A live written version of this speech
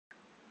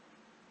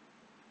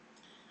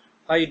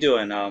How you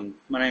doing?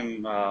 My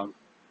name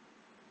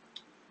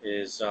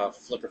is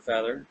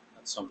Flickerfeather.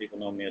 Some people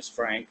know me as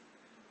Frank.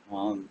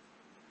 Um,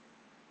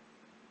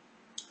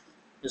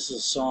 this is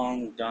a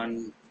song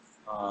done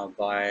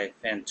by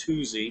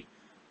Fantuzzi,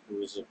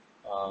 who is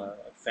a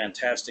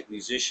fantastic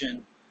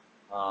musician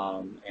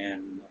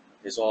and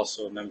is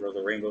also a member of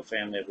the Rainbow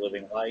Family of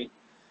Living Light.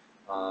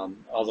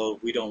 Although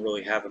we don't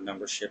really have a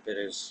membership,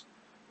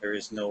 there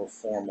is no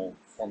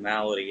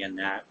formality in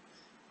that,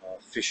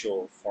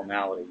 official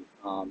formality.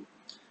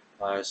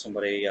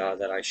 Somebody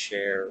that I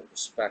share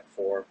respect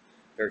for.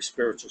 Very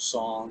spiritual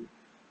song.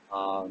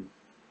 Um,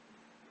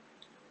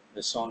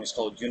 the song is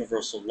called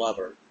Universal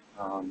Lover.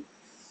 Um,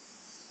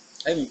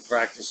 I haven't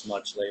practiced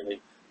much lately.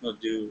 I'm going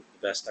to do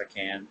the best I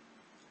can.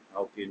 I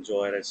hope you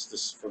enjoy it. This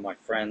is for my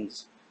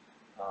friends.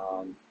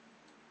 Um,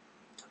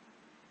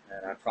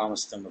 and I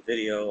promised them a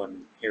video,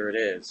 and here it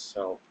is.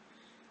 So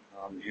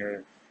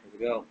here we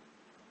go.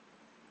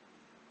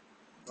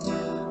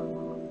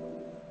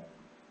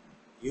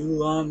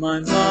 You are my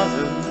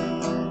mother,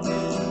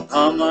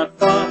 are my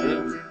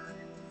father,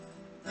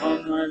 are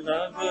my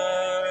lover,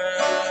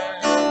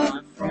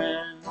 my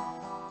friend.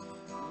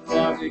 You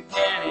are the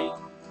beginning,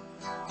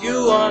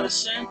 you are the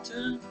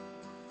center,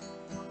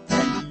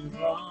 and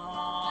you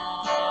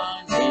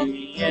are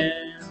the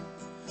end.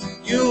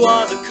 You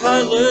are the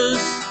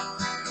colors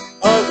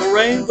of a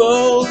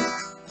rainbow,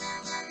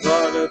 you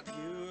are the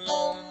pure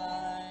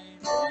light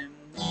in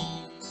me.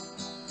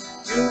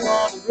 You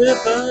are the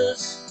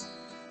rivers,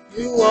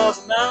 you are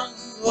the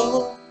mountains,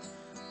 oh,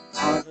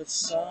 are the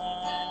sun,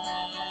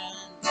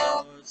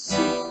 the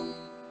sea.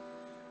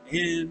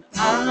 And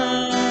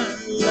I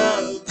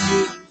love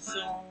you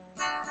so.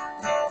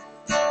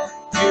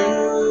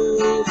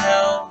 You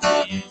help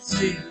me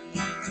see.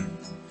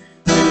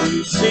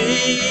 To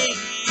see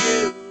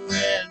you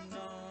and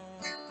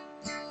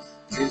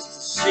know is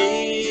to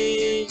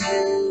see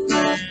you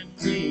and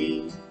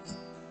me.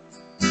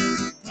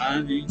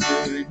 I'm in you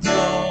and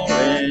you're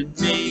in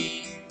me.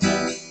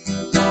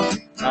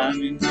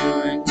 I'm in you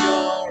and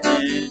you're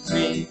in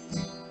me.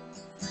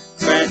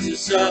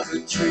 Branches of a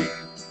tree,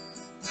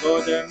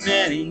 Lord, there are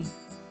many,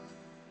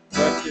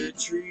 but the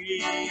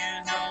tree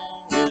you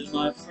know is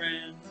my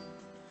friend.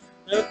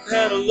 The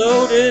petal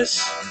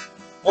lotus,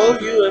 oh,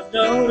 you have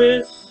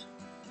noticed,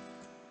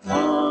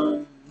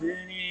 on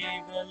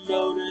many the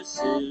lotus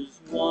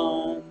is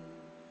one.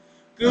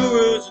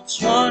 Gurus and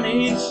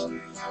swanis,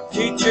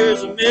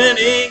 teachers are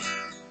many,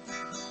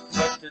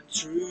 but the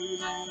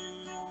truth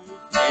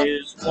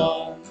is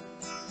one.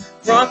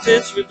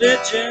 Prophets,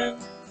 religion,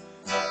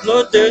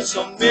 Lord, there's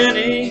so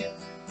many,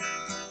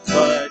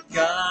 but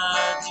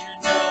God,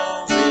 you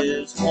know,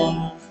 is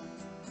one.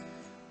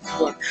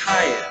 You are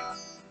Kaya,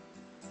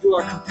 you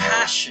are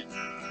compassion,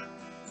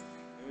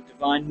 you are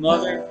divine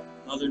mother,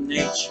 Mother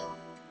Nature.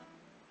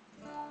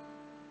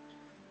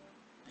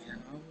 And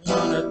I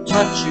wanna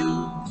touch you,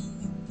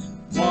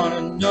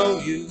 wanna know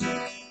you,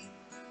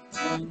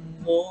 and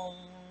hold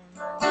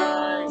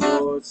by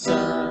your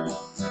side.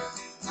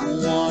 I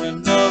wanna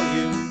know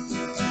you,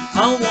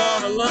 I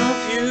wanna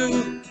love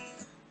you,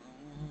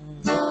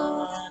 I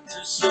want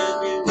to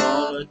serve you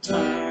all the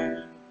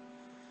time.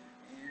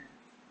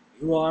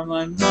 You are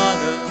my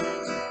mother,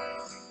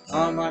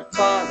 are my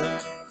father,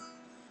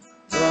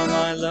 you are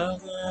my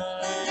lover,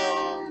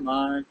 you're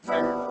my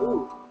friend.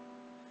 Ooh.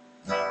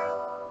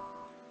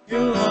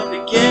 You are the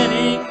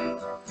beginning,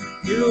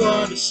 you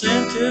are the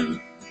center,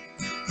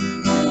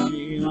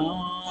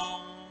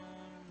 beyond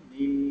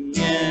the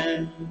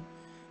end.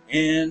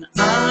 And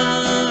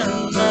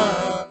I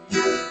love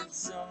you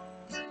so.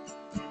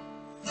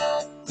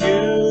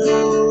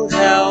 You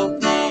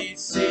help me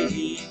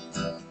see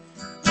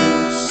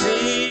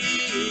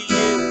you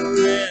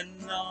and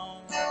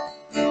know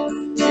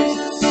is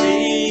to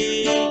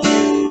see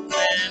you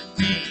and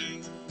me.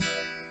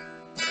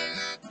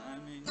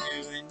 I'm in you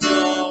and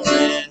you're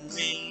in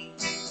me.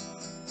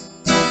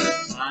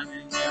 I'm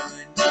in you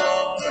and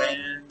you're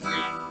in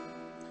me.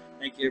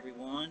 Thank you,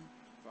 everyone,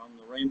 from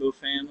the Rainbow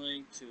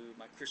family to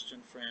my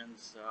Christian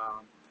friends.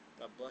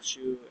 God bless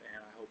you,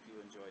 and I hope you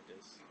enjoyed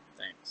this.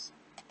 Thanks.